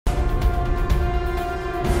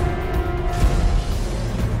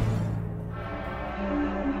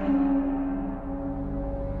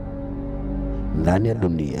Ndani ya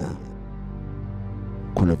dunia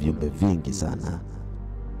kuna viumbe vingi sana,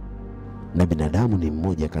 na binadamu ni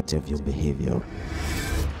mmoja kati ya viumbe hivyo.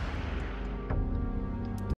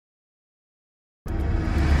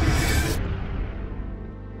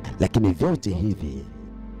 Lakini vyote hivi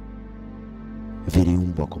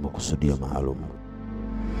viliumbwa kwa makusudio maalum.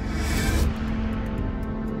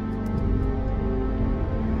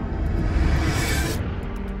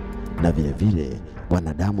 Na vile vile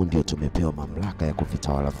wanadamu ndio tumepewa mamlaka ya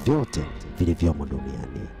kuvitawala vyote vilivyomo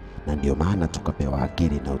duniani, na ndio maana tukapewa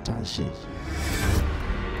akili na utashi.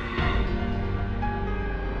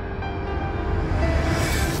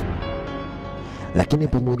 Lakini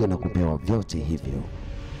pamoja na kupewa vyote hivyo,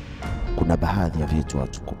 kuna baadhi ya vitu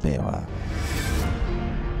hatukupewa.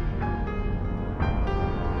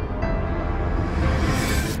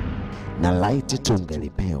 Na laiti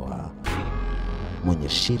tungelipewa, mwenye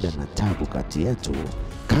shida na tabu kati yetu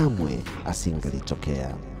kamwe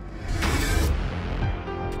asingelitokea.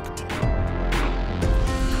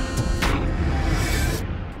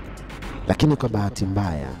 Lakini kwa bahati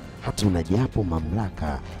mbaya, hatuna japo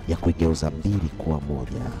mamlaka ya kuigeuza mbili kuwa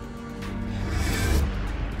moja.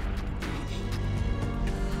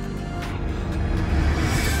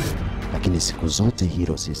 Lakini siku zote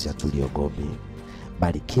hilo sisi hatuliogopi,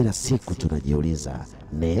 bali kila siku tunajiuliza,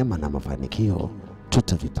 neema na mafanikio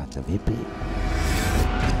tutavipata vipi?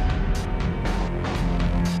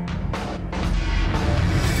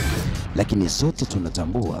 Lakini sote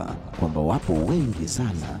tunatambua kwamba wapo wengi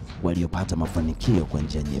sana waliopata mafanikio kwa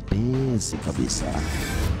njia nyepesi kabisa.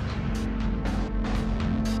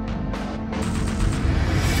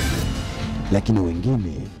 Lakini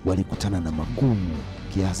wengine walikutana na magumu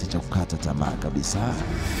kiasi cha kukata tamaa kabisa.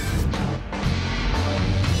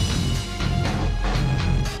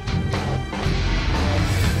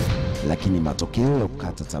 Lakini matokeo ya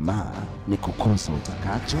kukata tamaa ni kukosa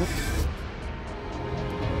utakacho,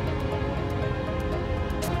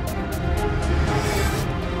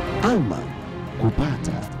 ama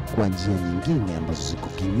kupata kwa njia nyingine ambazo ziko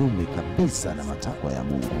kinyume kabisa na matakwa ya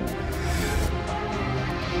Mungu.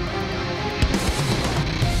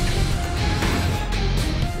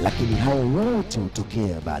 Lakini hayo yote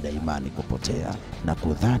hutokea baada ya imani kupotea na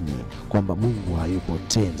kudhani kwamba Mungu hayupo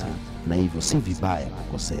tena, na hivyo si vibaya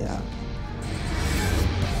kukosea.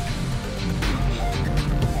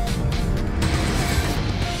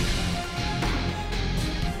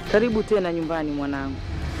 Karibu tena nyumbani mwanangu.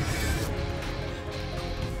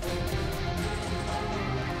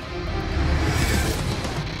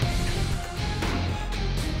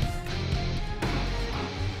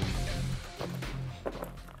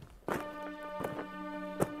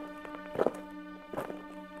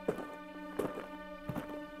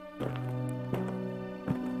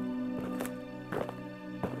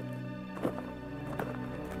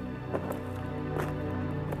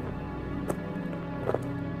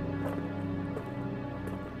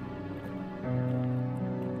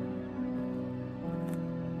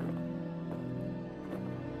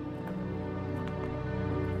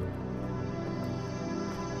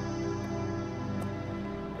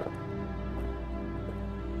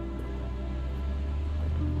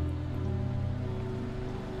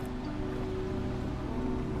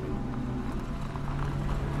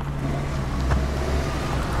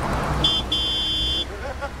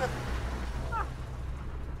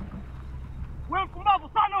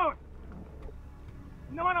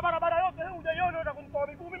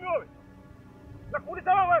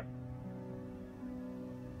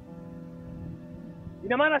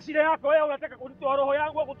 Ina maana shida yako wewe unataka kunitoa roho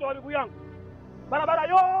yangu au kutoa miguu yangu? Barabara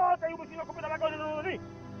yote hiyo mshinda kupita magari nini?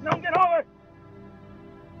 Naongea nawe.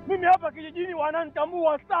 Mimi hapa kijijini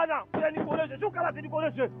wananitambua sana. Wewe nikuoneshe, shuka basi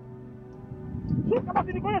nikuoneshe. Shuka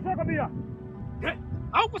basi nikuoneshe nakwambia.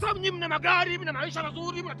 Au kwa sababu nyinyi mna magari, mna maisha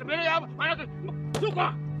mazuri, mnatembelea hapa. Maana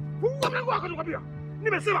shuka. Fungua mlango wako nakwambia.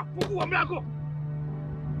 Nimesema fungua mlango.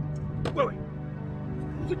 Wewe.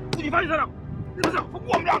 Usijifanye sana. Nimesema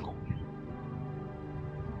fungua mlango.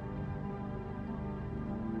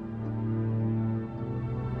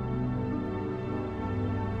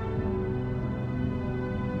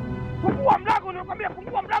 Fungua mlango nakwambia,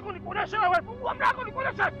 fungua mlango nikuoneshe wewe. Fungua mlango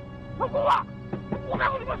nikuoneshe. Fungua. Fungua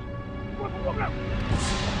mlango nikuoneshe. Fungua mlango.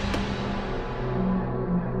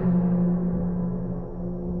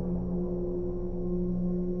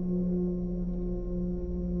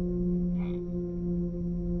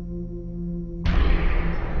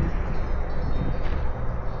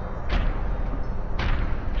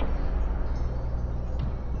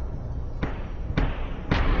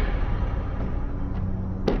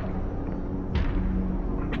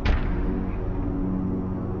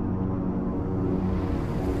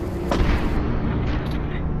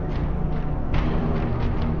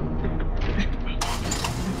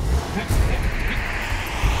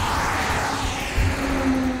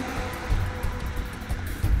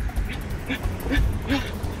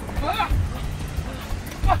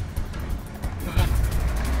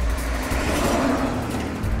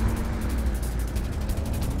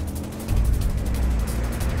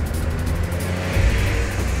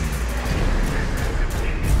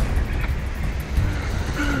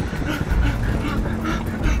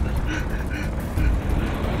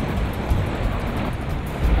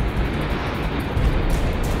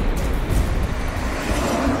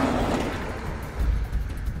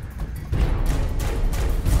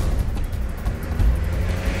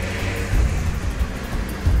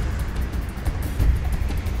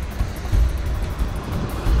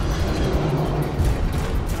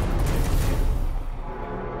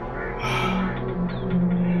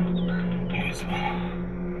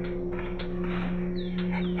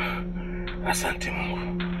 Asante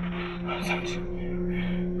Mungu. Asante.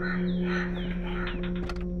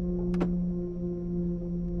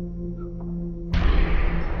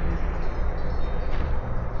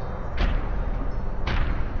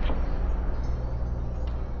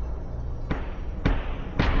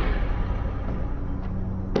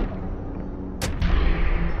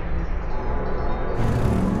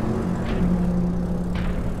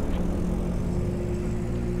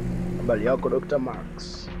 Habari yako Dr.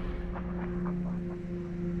 Max?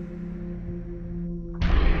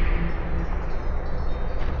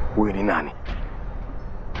 Huyu ni nani?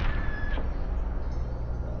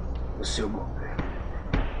 Usiogope.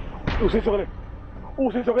 Usisogele.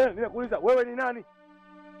 Usisogele, ninakuuliza wewe ni nani?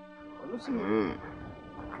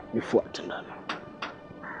 Nifuate ndani.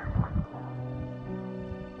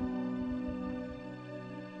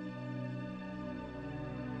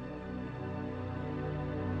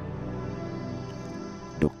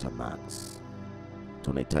 Dr. Max,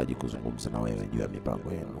 tunahitaji kuzungumza na wewe juu ya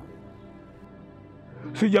mipango yenu.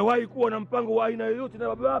 Sijawahi kuwa na mpango wa aina yoyote na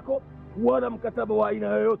baba yako wala mkataba wa aina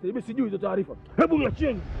yoyote. Mimi sijui hizo taarifa. Hebu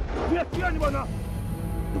niachieni. Niachieni bwana.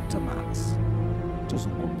 Dr. Max,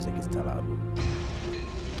 tuzungumze kistaarabu.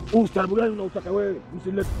 Ustaarabu gani unautaka wewe?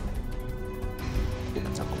 Msilete.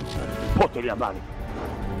 Unataka kumchana. Potelea mbali.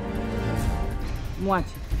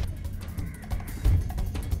 Mwache.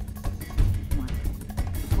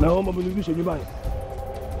 Naomba mnirudishe nyumbani.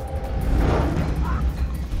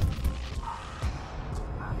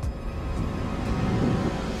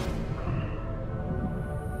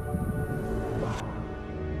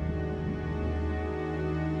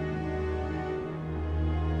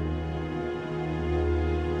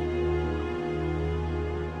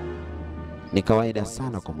 Ni kawaida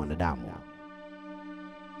sana kwa mwanadamu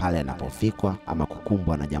pale anapofikwa ama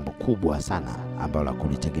kukumbwa na jambo kubwa sana ambalo la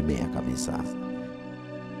kulitegemea kabisa.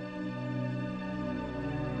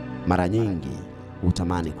 Mara nyingi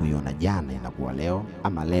hutamani kuiona jana inakuwa leo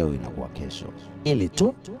ama leo inakuwa kesho, ili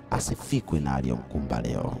tu asifikwe na aliyomkumba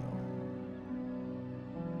leo.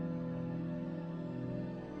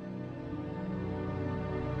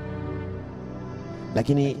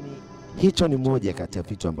 Lakini hicho ni moja kati ya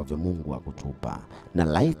vitu ambavyo Mungu hakutupa, na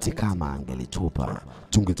laiti kama angelitupa,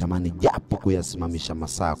 tungetamani japo kuyasimamisha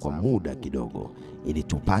masaa kwa muda kidogo, ili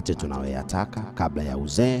tupate tunayoyataka kabla ya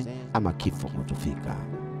uzee ama kifo kutufika.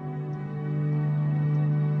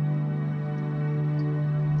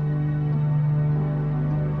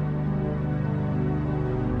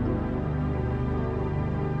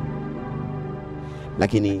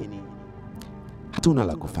 Lakini hatuna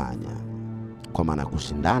la kufanya, kwa maana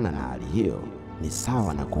kushindana na hali hiyo ni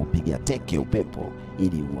sawa na kuupiga teke upepo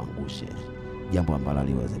ili uangushe, jambo ambalo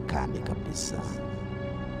haliwezekani kabisa.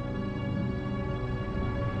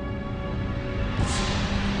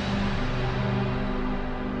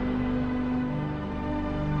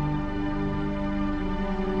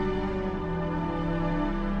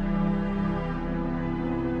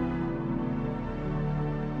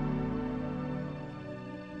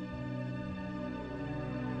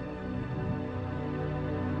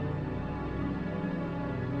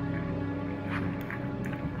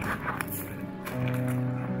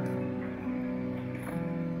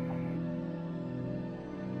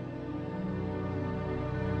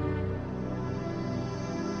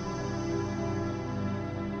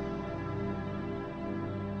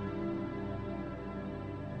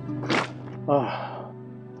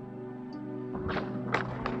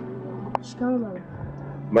 Shikamoo.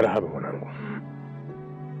 Marhaba mwanangu.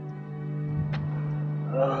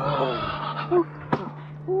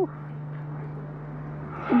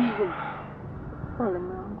 Pole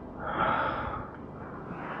mwanangu.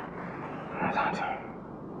 Asante.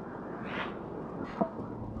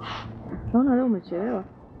 Naona leo umechelewa.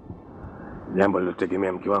 Jambo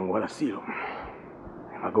lilotegemea mke wangu wala silo.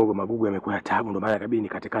 Magugu yamekuwa ya taabu, ndo maana kabini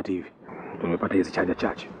katikati hivi tumepata hizi chanja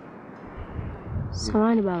chache.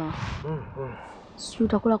 Samahani baba. Sio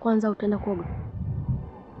utakula kwanza au utaenda kuoga?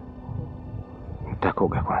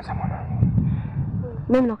 Nitakoga kwanza mwanangu.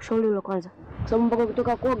 Mimi nakushauri ule kwanza. Kwa sababu mpaka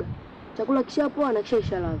ukitoka kuoga, chakula kishapoa na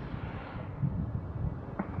kishaisha ladha.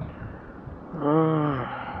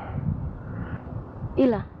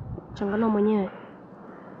 Ila changanua mwenyewe.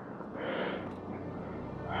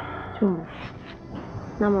 Chuma.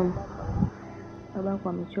 Na mama. Babako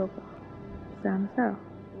amechoka. Sawa.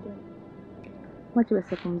 Mwache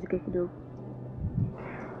basi apumzike kidogo.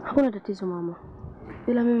 Hakuna tatizo mama.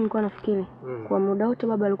 Ila mimi nilikuwa nafikiri kwa muda wote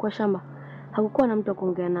baba alikuwa shamba, hakukuwa na mtu wa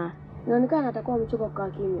kuongea naye. Inaonekana atakuwa amechoka kukaa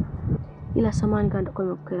kimya. Ila samani kama nitakuwa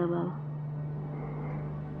nimekukera baba.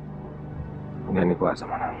 Ngani kwanza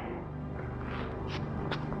mwanangu.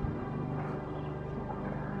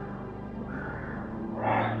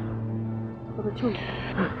 Baba Chuma.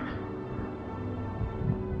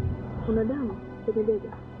 Kuna damu kwenye bega.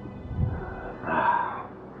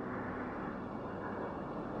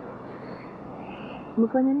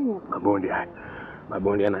 Umefanya nini hapa?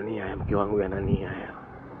 Mabondi yana nia ya mke wangu, yana nia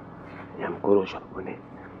ya mkorosho mabondi.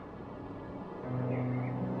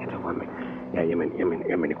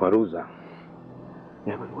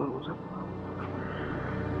 Yamenikwaruza.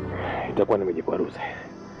 Itakuwa nimejikwaruza.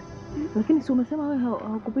 Lakini si umesema wewe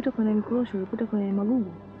haukupita kwenye mikorosho, ulipita kwenye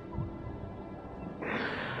magugu?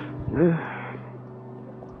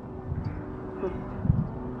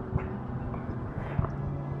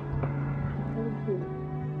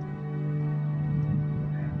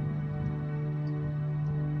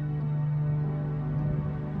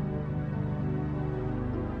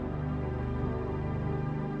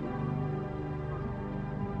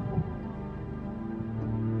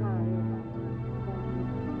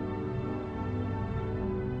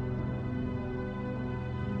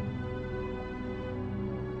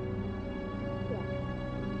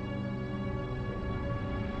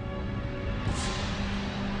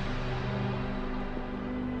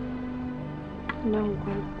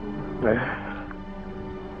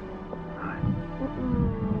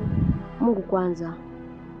 Mungu kwanza.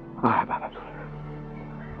 Baba.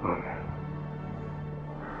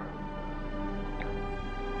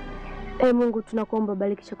 Mungu tunakuomba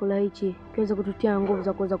bariki chakula hichi kiweze kututia nguvu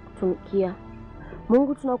za kuweza kutumikia.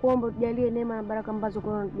 Mungu tunakuomba utujalie neema na baraka ambazo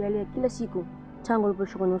unatujalia kila siku tangu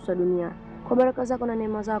uliposhuka kwenye uso wa dunia. Kwa baraka zako na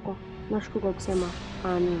neema zako nashukuru kwa kusema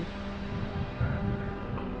amen.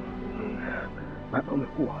 Baba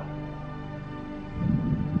umekuwa.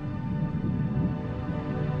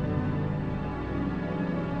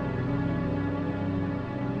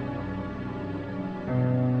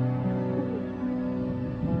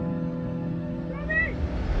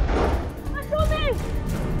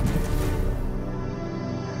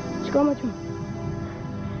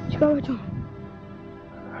 Shikamoo Chuma.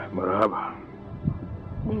 Marahaba.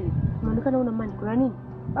 Nini? Unaonekana una amani. Kuna nini?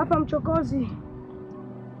 Hapa mchokozi.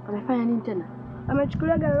 Amefanya nini tena?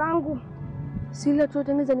 Amechukulia gari langu. Si ile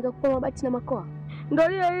tulotengeneza nikakupa mabati na makoa? Ndio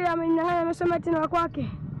ile amenyang'anya, amesema tena la kwake.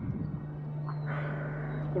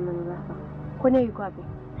 Jamani hapa. Kwani yuko wapi?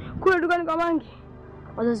 Kule dukani kwa Mangi.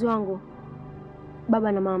 Wazazi wangu,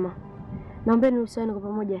 baba na mama, naombeni uhusiano kwa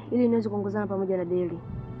pamoja ili niweze kuongozana pamoja na Deli.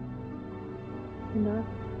 Ndio.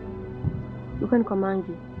 Dukani kwa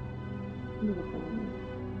Mangi. Ndio.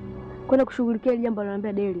 Kwenda kushughulikia ile jambo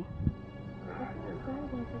ananiambia Deli.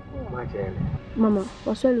 Mwacheni. Mama,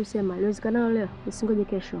 Waswahili husema liwezekanalo leo usingoje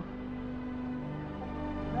kesho.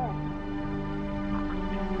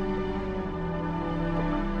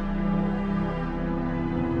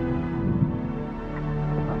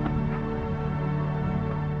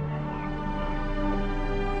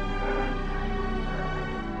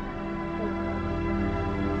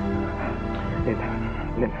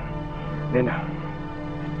 Nenda.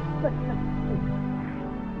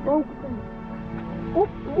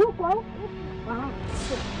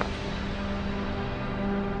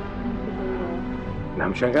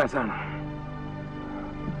 Namshangaa sana.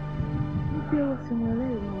 Pia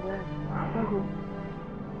simuelewi mambo yake. Sababu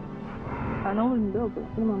ana umri mdogo,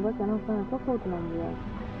 lakini mambo yake anayofanya tofauti na mambo yake.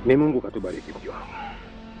 Ni Mungu katubariki mke wangu.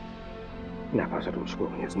 Napaswa tumshukuru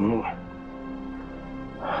Mwenyezi Mungu.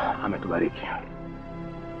 Ametubariki.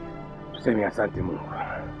 Tuseme asante Mungu.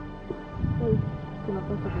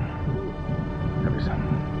 Tunapaswa kushukuru. Kabisa.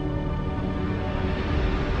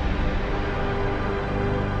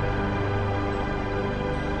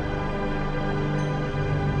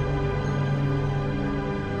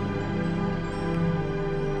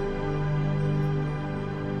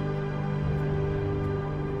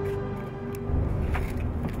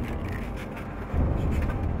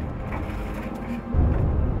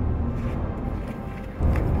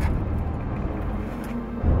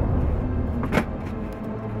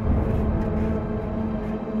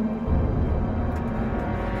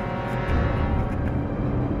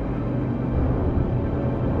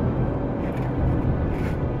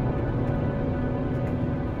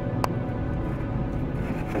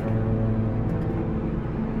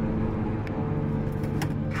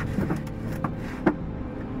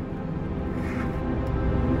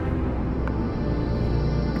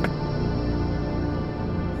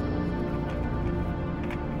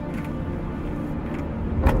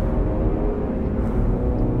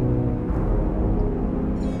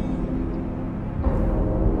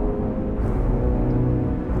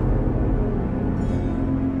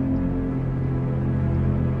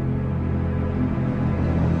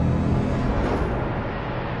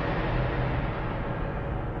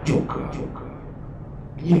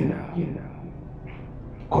 Jina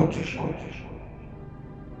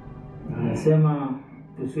Anasema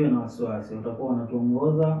tusiwe na wasiwasi, utakuwa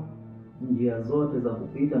unatuongoza njia zote za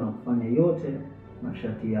kupita na kufanya yote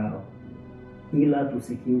masharti yao, ila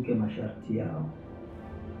tusikiuke masharti yao.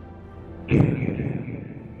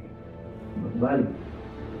 Bali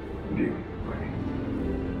Ndio.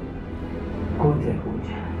 kuja.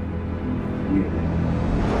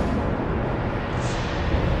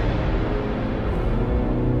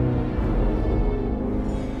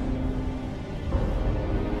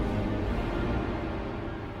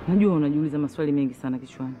 Najua unajiuliza maswali mengi sana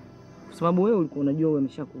kichwani, kwa sababu wewe ulikuwa unajua wewe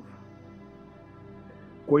umeshakufa.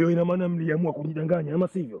 Kwa hiyo ina maana mliamua kunidanganya ama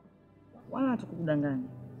sivyo? Wala hatukudanganya.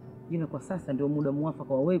 Ila kwa sasa ndio muda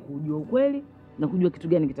mwafaka wa wewe kujua ukweli na kujua kitu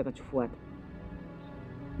gani kitakachofuata.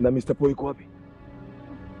 Na Mr. Poi yuko wapi?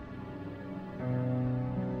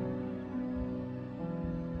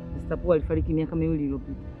 Mr. Poi alifariki miaka 2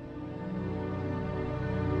 iliyopita.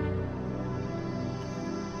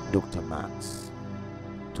 Dr. Max,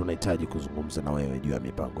 tunahitaji kuzungumza na wewe juu ya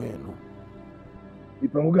mipango yenu.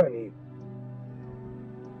 Mipango gani hiyo?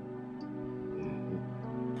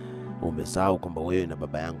 Umesahau kwamba wewe na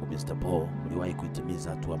baba yangu Mr. Paul mliwahi kuitimiza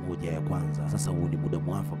hatua moja ya kwanza. Sasa huu ni muda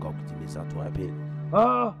mwafaka wa kutimiza hatua ya pili.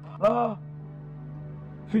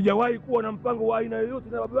 Sijawahi kuwa na mpango wa aina yoyote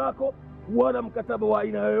na baba yako wala mkataba wa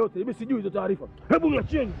aina yoyote. Mimi sijui hizo taarifa. Hebu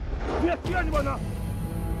niachieni. Niachieni bwana.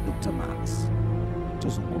 Dr. Max,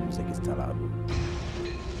 tuzungumze kistaarabu.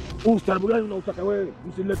 Ustaarabu gani unautaka wewe?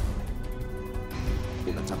 Msilete.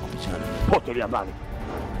 Unataka kuchana potelea mbali.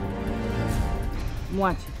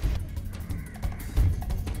 Mwache.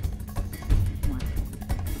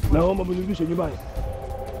 Naomba mnirudishe nyumbani.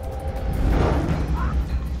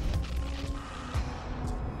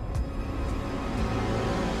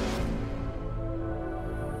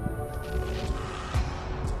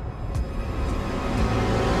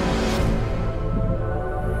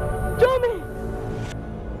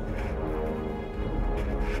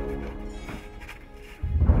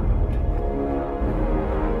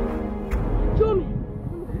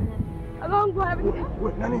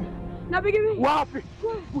 Nani? Napiga mimi. Wapi?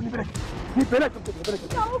 Nipeleke. Nipeleke mtoto,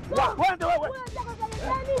 nipeleke. Wewe wewe.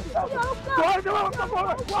 Twende wewe mtoto wewe.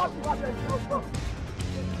 Wapi?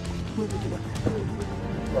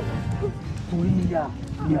 Tulia.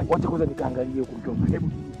 Wacha kwanza nikaangalie huko mtoto.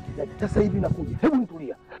 Hebu sasa hivi nakuja. Hebu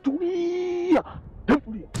nitulia. Tulia. Hebu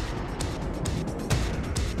tulia.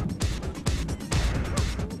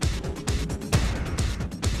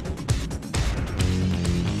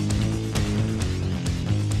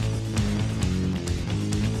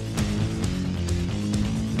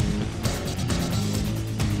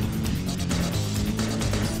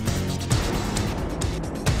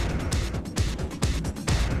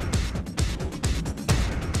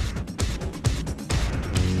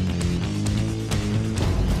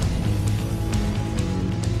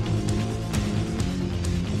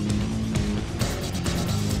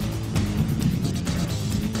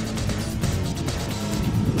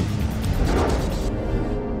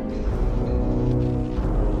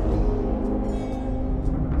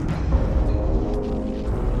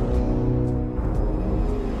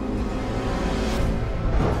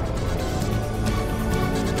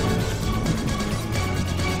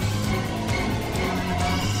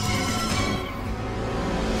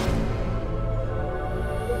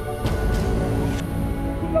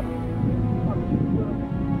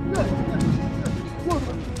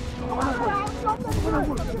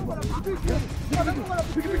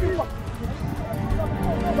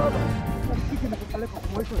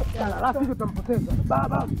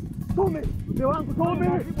 Baba, tume, mzee wangu tume,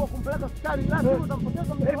 hebu kumpeleka hospitali, lazima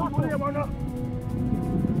utampoteza mzee wangu. Hebu bwana.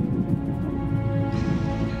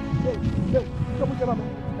 Tutamuje baba.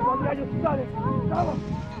 Tutamwaje hospitali? Sawa.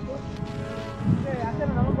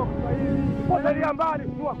 Achana na mambo kwa hili. Potelea mbali,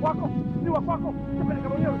 ni wa kwako, ni wa kwako. Tupeleke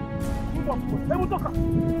mwenyewe. Hebu toka.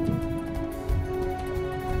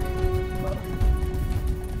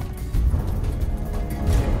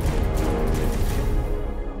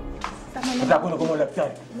 Nitakwenda kwa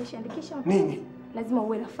daktari. Umeshaandikisha? Nini? Lazima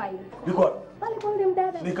uwe na faili. Niko wapi? Pale kwa yule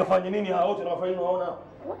mdada. Nikafanya nini hao wote na mafaili unaona?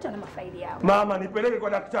 Wote wana mafaili yao. Mama, nipeleke kwa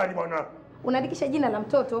daktari bwana. Unaandikisha jina la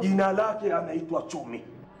mtoto? Jina lake anaitwa Chumi.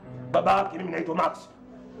 Baba yake mimi naitwa Max.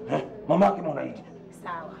 Mama yake mwanaiti.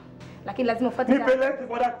 Sawa. Lakini lazima ufuate. Nipeleke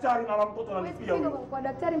kwa daktari, mama mtoto ananipia huyo. Kwa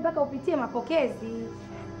daktari mpaka upitie mapokezi.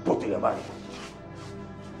 Potelea mbali.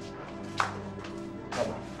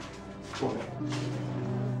 Baba. Chumi.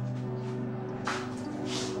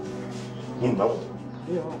 Nini baba?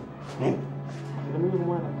 Ndio. Nini? Mimi ni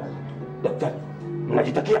mwana daktari. Daktari.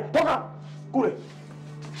 Mnajitakia. Toka! Kule.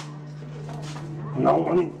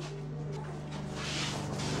 Unaumwa nini?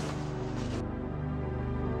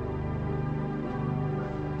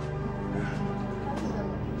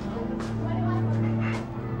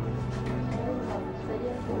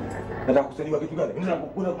 Nataka kusaidiwa kitu gani? Mimi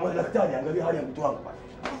nakukuta kwa daktari, angalia hali ya mtoto wangu pale.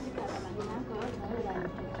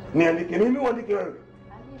 Niandike mimi au uandike wewe?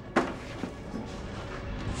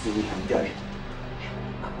 Sisi tunajali.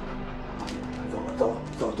 Sawa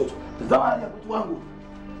toto. Sawa hali ya mtoto wangu.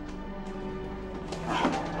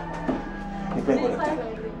 Nipeleke kwa daktari.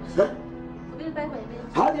 Subiri pale kwenye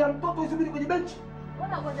benchi. Hali ya mtoto isubiri kwenye benchi.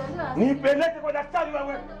 Mbona kwa ndio? Nipeleke kwa daktari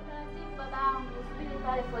wewe. Babangu, subiri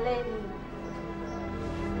pale foleni.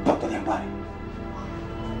 Pata nyambari.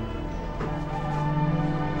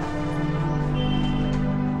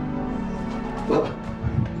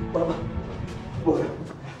 Baba. Bora.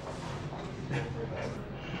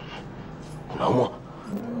 Unaumwa?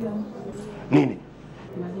 Nini?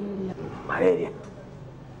 Malaria.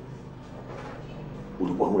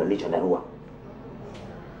 Ulikuwa huna licha darua.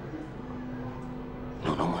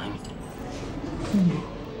 Na unaumwa nini?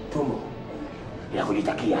 Tumbo. Ya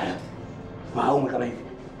kujitakia haya. Maume kama hivi.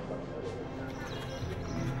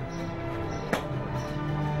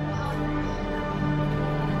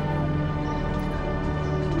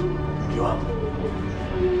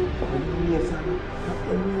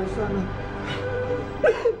 Naumia sana.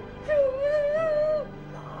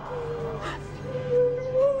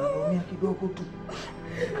 Naumia kidogo tu.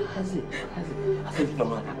 Hazi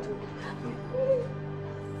tunamwona daktari.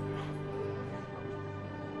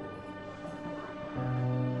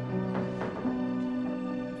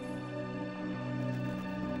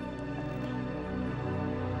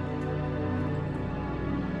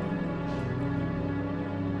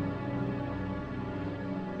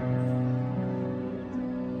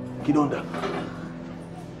 Kidonda.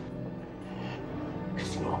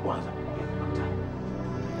 Sisi ni wa kwanza.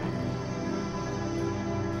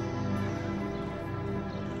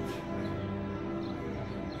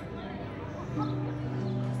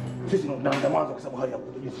 Sisi tunaanza mwanzo kwa sababu hali ya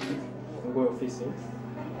kutojua. Ngoja ofisi.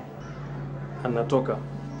 Anatoka.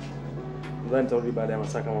 Nadhani nitarudi baada ya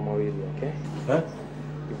masaa kama mawili, okay?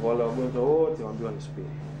 Hivyo wale wagonjwa wote waambiwa nisubiri.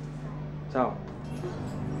 Sawa?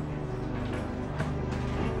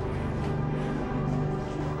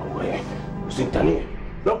 Usintanie.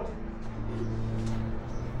 No.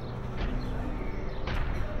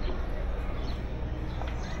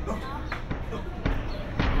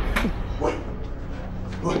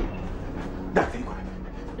 Daktari kwa.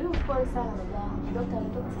 Ndio pole sana babangu. Daktari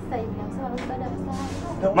sasa hivi anasema baada ya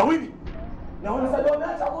masaa. Mawili. Na wanasaidia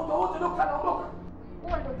wameacha wagonjwa wote daktari anaondoka.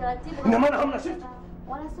 Huo ndio taratibu. Ina maana hamna shift?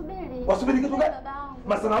 Wanasubiri. Wasubiri kitu gani?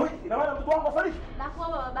 Masaa wiki. Ina maana mtoto wangu afariki? Na kwa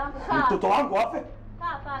babangu kaa. Mtoto wangu afe?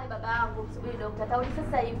 Kaa pale babangu, subiri daktari. Tauli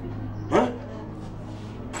sasa hivi.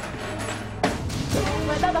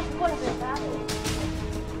 Wewe baba sikona pesa yako.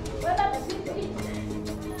 Wewe baba sisi.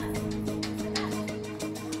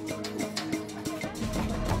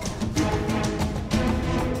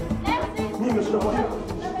 Mimi nimeshinda kwa hiyo.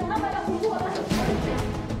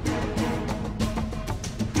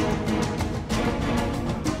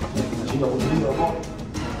 Nashinda kuzuia hapo.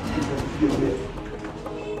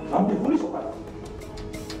 Amefundishwa pale.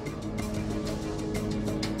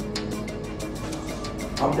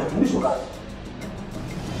 Amefundishwa pale.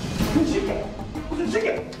 Usishike.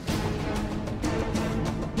 Usishike.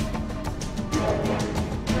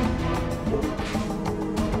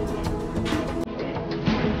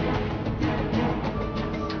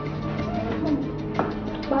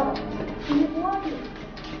 Baba, nimekuaje?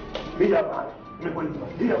 Bila baba, nimekuaje?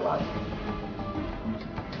 Bila baba.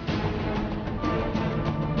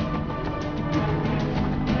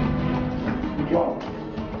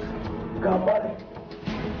 Kaa pale,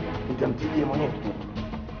 nitamtibia mwenyewe.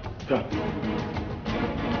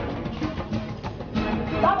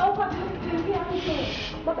 Baba, huko tunaingia huko.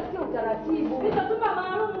 Baba, sio utaratibu. Nitatupa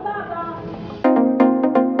maalum baba.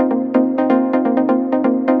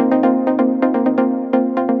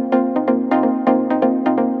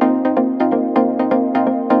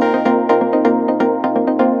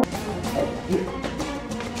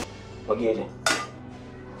 Wageze.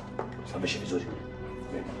 Sababisha vizuri.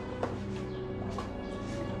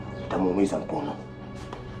 Tamuumiza mkono.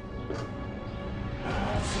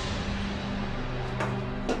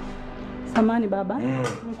 Samahani baba,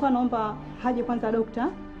 nilikuwa naomba haje kwanza dokta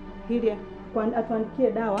ili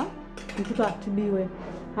atuandikie dawa mtoto atibiwe.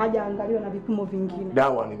 Haja angaliwe na vipimo vingine.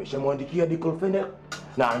 Dawa nimeshamwandikia diclofenac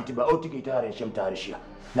na antibiotic tayari nishamtayarishia.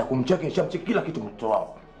 Na kumcheki nishamcheki kila kitu mtoto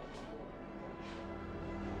wangu.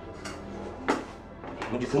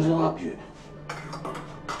 Unajifunza wapi wewe?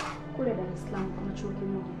 Kule Dar es Salaam kuna chuo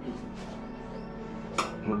kimoja.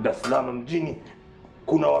 Dar es Salaam mjini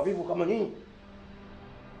kuna wavivu kama nyinyi?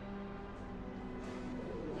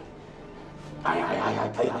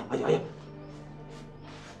 Haya.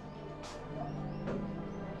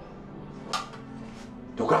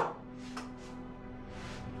 Toka.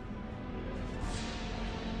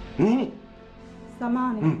 Nini?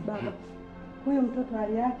 Samahani baba. Huyo mtoto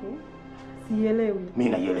hali yake sielewi. Mimi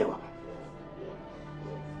naielewa.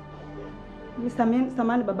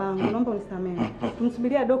 Samahani babangu, naomba unisamehe.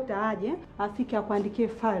 Tumsubiria daktari aje, afike akuandikie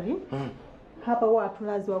faili. Hapa huwa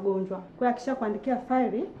hatulazi wagonjwa. Kwa hiyo akisha kuandikia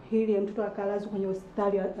faili, ili mtoto akalazwe kwenye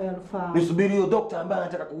hospitali ya rufaa. Nisubiri huyo daktari ambaye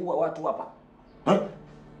anataka kuua watu hapa.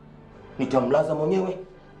 Nitamlaza mwenyewe.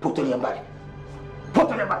 Potelea mbali.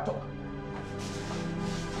 Potelea mbali.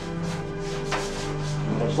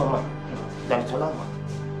 Unasoma Dar es Salaam.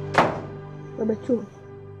 Baba Chuma.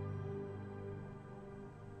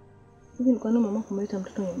 Hivi ni kwa nini mama kumleta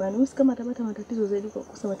mtoto nyumbani? Usi kama atapata matatizo zaidi kwa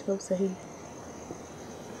kukosa matibabu sahihi.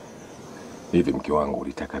 Hivi mke wangu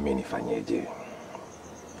ulitaka mimi nifanyeje?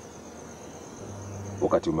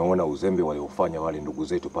 Wakati umeona uzembe waliofanya wale ndugu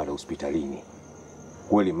zetu pale hospitalini.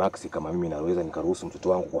 Kweli Max, kama mimi naweza nikaruhusu mtoto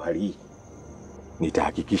wangu kwa hali hii,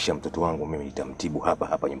 nitahakikisha mtoto wangu mimi nitamtibu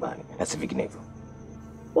hapa nyumbani na si vinginevyo.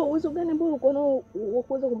 Uwezo gani ambao uko nao wa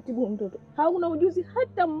kuweza kumtibu mtoto? Hauna ujuzi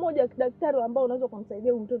hata mmoja wa daktari ambao unaweza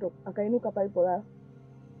kumsaidia huyu mtoto akainuka palipolala.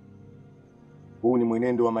 Huu ni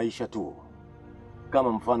mwenendo wa maisha tu.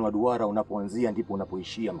 Kama mfano wa duara, unapoanzia ndipo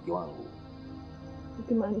unapoishia mke wangu.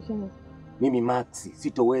 Ukimaanisha nini? Mimi Max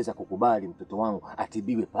sitoweza kukubali mtoto wangu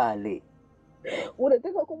atibiwe pale.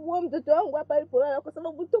 Unataka kumuua mtoto wangu hapa alipolala kwa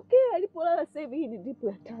sababu tokea alipolala sasa hivi hii ni dripu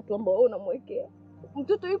ya 3 ambayo wewe unamwekea.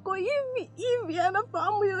 Mtoto yuko hivi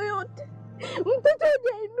anafahamu yoyote. Mtoto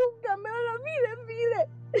hajainuka, amelala vile.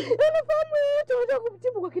 Anafahamu yoyote, unataka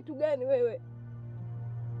kumtibu kwa kitu gani wewe?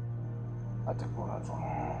 Atapona tu.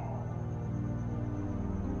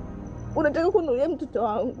 Unataka kununulia mtoto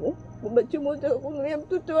wangu? Baba Chuma, unataka kununulia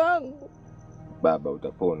mtoto wangu? Baba,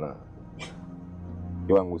 utapona.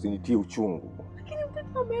 Mke wangu, usinitie uchungu. Lakini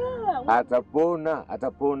mtoto amelala.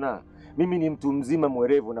 Atapona. Mimi ni mtu mzima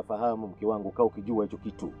mwerevu, nafahamu mke wangu, kaa ukijua hicho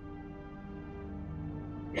kitu.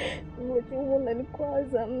 Mchungu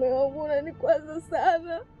unanikwaza, mume wangu unanikwaza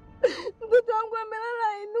sana. Mtoto wangu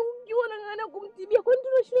amelala inuki, unang'ang'ana kumtibia. Kwani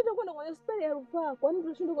tunashindwa kwenda kwenye hospitali ya rufaa? Kwani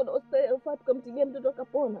tunashindwa kwenda hospitali ya rufaa tukamtibia mtoto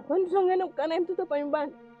akapona? Kwani tunang'ang'ana kukaa naye mtoto hapa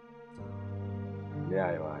nyumbani?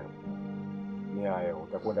 Ni hayo.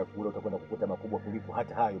 Utakwenda kule, utakwenda kukuta makubwa kuliko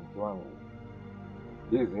hata hayo mke wangu.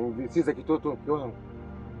 Hizi si za kitoto mke wangu.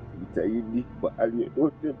 Jitahidi kwa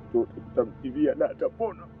aliyeyote mtoto tutamtibia na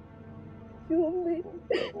atapona. Chumbi.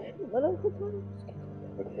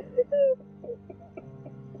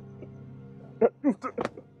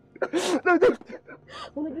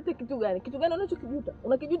 Unajuta kitu gani? Kitu gani unachokijuta?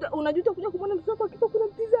 Unajuta kuja kumwona mtoto wako akifa kuna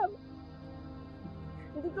mtizama.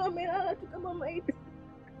 Mtoto amelala tu kama maiti.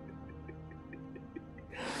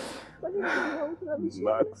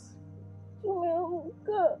 Max.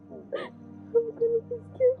 Umeamka. Nikisikia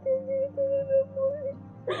kitu ninamwona.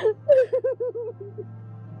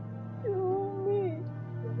 Chumi.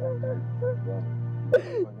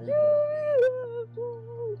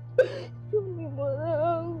 Chumi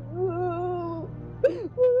mwanangu.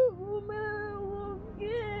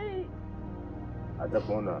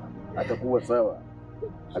 Atapona. Atakuwa sawa.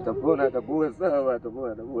 Atapona sawa.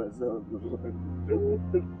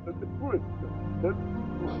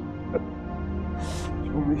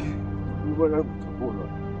 Chumi mwanangu, atapona.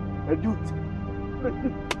 Najuta.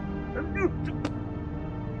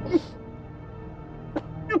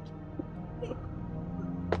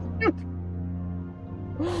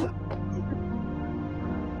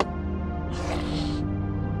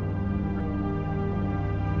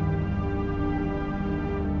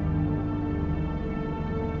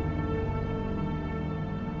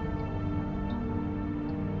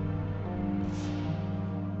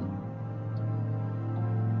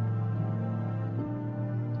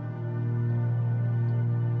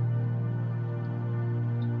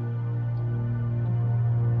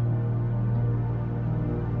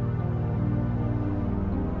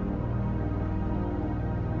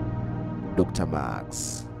 Dr.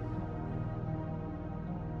 Max.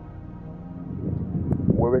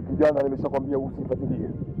 Wewe kijana, nimeshakwambia usifuatilie.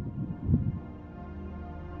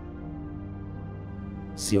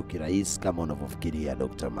 Sio kirahisi kama unavyofikiria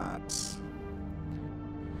Dr. Max.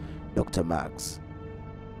 Dr. Max,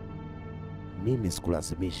 mimi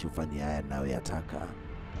sikulazimishi ufanye haya ninayoyataka,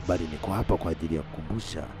 bali niko hapa kwa ajili ya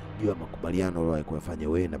kukumbusha juu ya makubaliano uliyowahi kuyafanya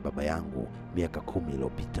wewe na baba yangu miaka 10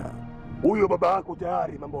 iliyopita. Huyo baba yako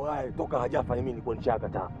tayari mambo haya toka hajafa mimi nilikuwa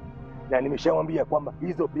nishakataa. Na nimeshamwambia kwamba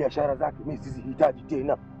hizo biashara zake mimi sizihitaji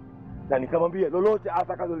tena. Na nikamwambia lolote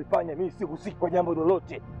atakalolifanya mimi sihusiki kwa jambo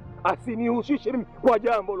lolote. Asinihusishe mimi kwa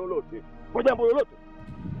jambo lolote. Kwa jambo lolote.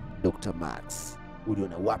 Dr. Max,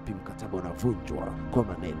 uliona wapi mkataba unavunjwa kwa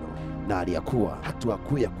maneno na aliyakuwa hatua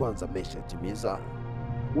kuu ya kwanza ameshatimiza?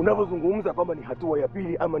 Unavyozungumza kwamba ni hatua ya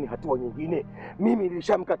pili ama ni hatua nyingine, mimi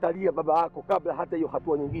nilishamkatalia baba yako kabla hata hiyo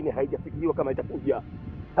hatua nyingine haijafikiriwa kama itakuja.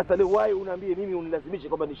 Hata leo wewe unaambie mimi unilazimishe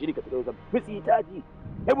kwamba nishiriki katika hizo. Mimi sihitaji.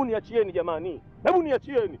 Hebu niachieni jamani. Hebu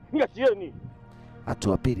niachieni.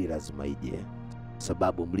 Hatua pili lazima ije.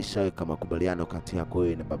 Sababu mlishaweka makubaliano kati yako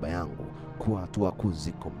wewe na baba yangu kuwa hatua kuu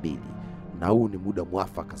ziko mbili. Na huu ni muda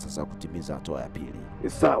mwafaka sasa kutimiza hatua ya pili.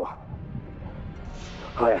 Sawa.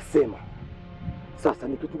 Haya sema. Sasa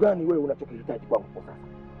ni kitu gani wewe unachokihitaji kwangu kwa sasa?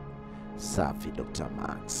 Safi Dr.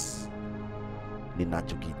 Max.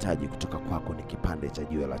 Ninachokihitaji kutoka kwako ni kipande cha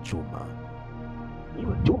jiwe la chuma.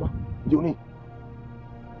 Jiwe la chuma? Juni.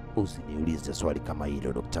 Usiniulize swali kama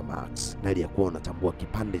hilo Dr. Max. Naliyakuwa unatambua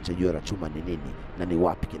kipande cha jiwe la chuma ni nini na ni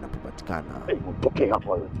wapi kinapopatikana. Hebu tokea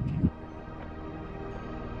hapo wewe.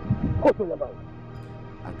 Kote habari.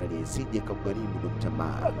 Angalia isije kugharimu Dr.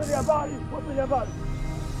 Max. Kote habari.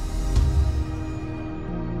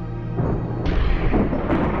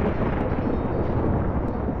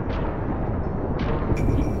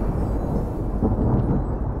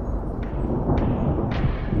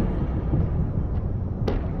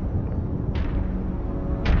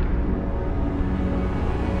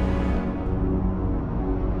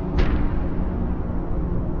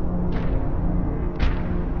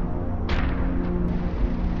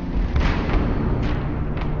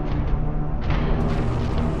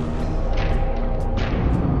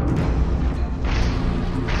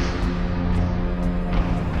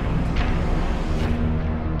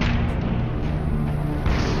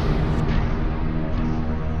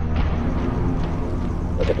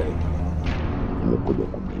 Nimekuja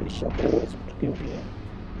kukujulisha kuwa huwezi kutukimbia.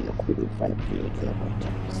 Inakubidi ufanye vile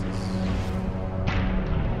tunavyohitaji sisi.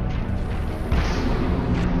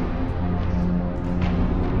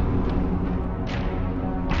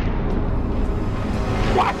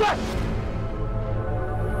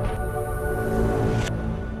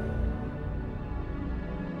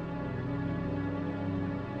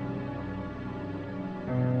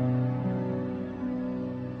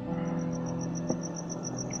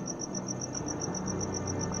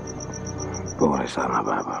 Pole sana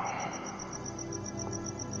baba.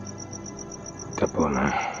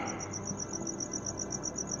 Tapona.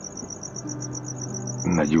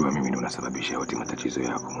 Najua mimi ndo unasababisha yote matatizo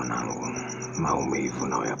yako mwanangu. Maumivu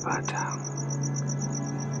unayoyapata.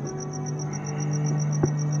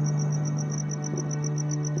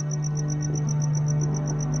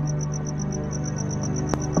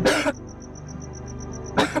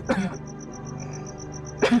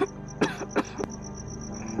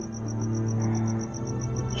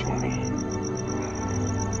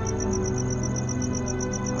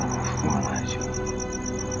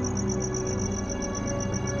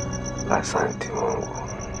 Asante Mungu.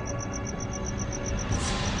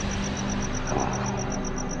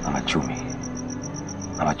 Mama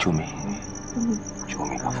Chumi.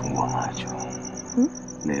 Chumi kafungua macho.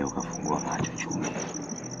 Leo kafungua macho Chumi.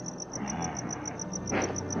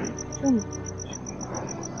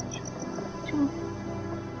 Chumi.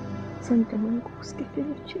 Asante Mungu kusikia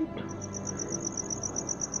kilio chetu.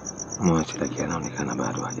 Mwache, lakini anaonekana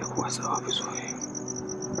bado hajakuwa sawa vizuri.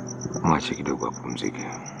 Mwache kidogo apumzike.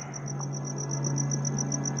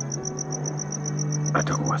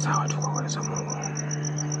 Atakuwa sawa tu kwa uwezo wa Mungu.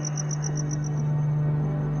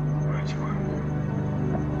 Mwache wangu.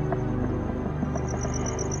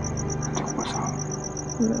 Atakuwa sawa.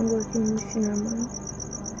 Mungu lakini sina amani.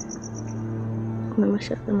 Kuna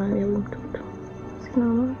mashaka na leo mtoto. Sina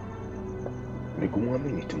amani. Ni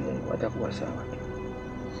kumwamini tu Mungu, atakuwa sawa tu.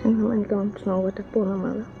 Sina amani kama mtoto wangu atapona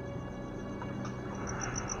mara.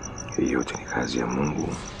 Hiyo yote ni kazi ya Mungu.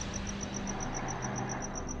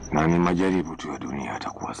 Na ni majaribu tu ya dunia,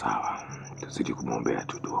 atakuwa sawa. Tuzidi kumwombea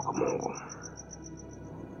tu dua kwa Mungu.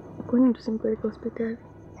 Kwa nini tusimpeleke hospitali?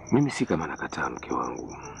 Mimi si kama nakataa mke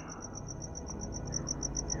wangu.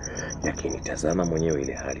 Lakini tazama mwenyewe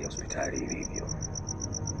ile hali ya hospitali ilivyo.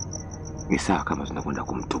 Ni sawa kama tunakwenda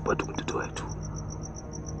kumtupa tu mtoto wetu.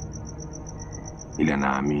 Ila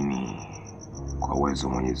naamini kwa uwezo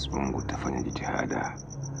wa Mwenyezi Mungu tutafanya jitihada.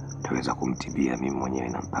 Tutaweza kumtibia mimi mwenyewe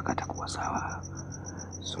na mpaka atakuwa sawa.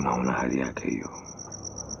 Unaona hali yake hiyo.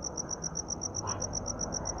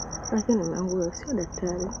 Lakini Mungu sio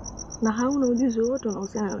daktari. Na hauna ujuzi wote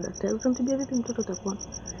unahusiana na daktari. Utamtibia vipi mtoto atapona?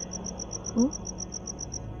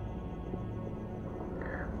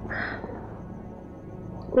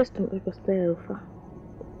 Questo è per spero.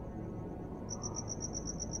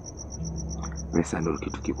 Pesa ndio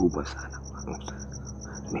kitu kikubwa sana.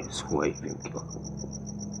 Nimesukua hivi mke wangu.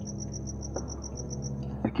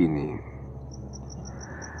 Lakini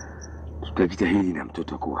tutajitahidi na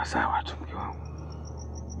mtoto kuwa sawa tu mke wangu.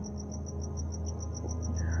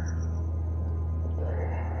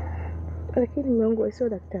 Lakini Mungu sio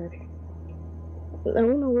daktari.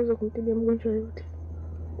 Hauna uwezo kumtibia mgonjwa yote.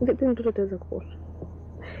 Vipi mtoto ataweza kupona?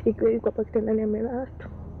 Ikiwa yuko hapa kitandani amelala tu.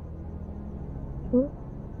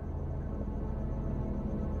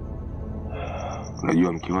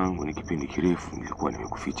 Unajua mke wangu, ni kipindi kirefu nilikuwa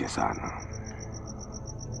nimekuficha sana.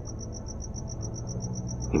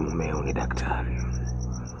 Ni mumeo ni daktari.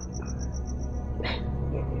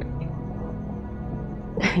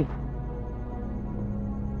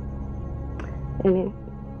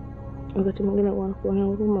 Wakati mwingine wanakuona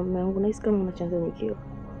huruma mume wangu, nahisi kama unachanganyikiwa.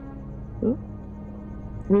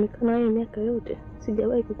 Nimekaa na wewe miaka yote,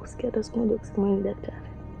 sijawahi kukusikia hata siku moja ukisema ni daktari.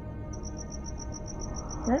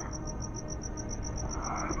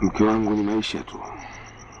 Mke wangu, ni maisha tu.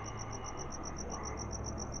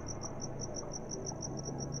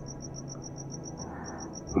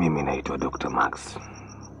 Mimi naitwa Dr. Max.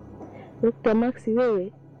 Dr. Max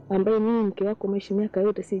wewe, ambaye mimi mke wako umeishi miaka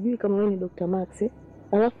yote, sijui kama wewe ni Dr. Max.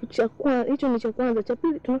 Alafu hicho ni cha kwanza, cha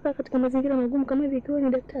pili tunakaa katika mazingira magumu kama hivi ikiwa ni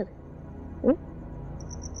daktari.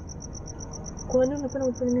 Kwa nini unapenda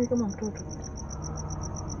kufanya kama mtoto?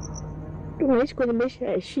 Tunaishi kwenye maisha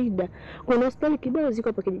ya shida. Kuna hospitali kibao ziko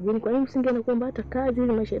hapa kijijini. Kwa nini usingeenda kuomba hata kazi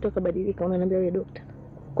ili maisha yetu yakabadilika? Unaniambia wewe daktari.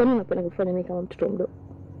 Kwa nini unapenda kufanya mimi kama mtoto mdogo?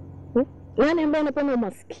 Nani ambaye anapenda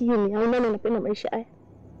umaskini au nani anapenda maisha haya?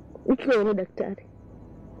 Ikiwa wewe ni daktari.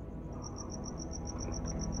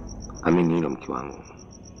 Amini hilo mke wangu.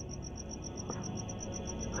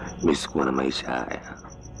 Mimi sikuwa na maisha haya.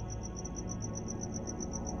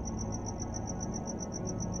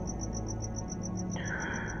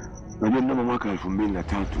 Najua mnamo mwaka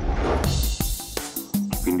 2003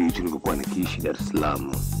 kipindi hicho nilikuwa nikiishi Dar es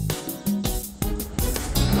Salaam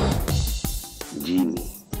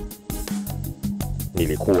mjini.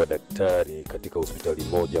 Nilikuwa daktari katika hospitali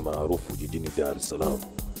moja maarufu jijini Dar es Salaam.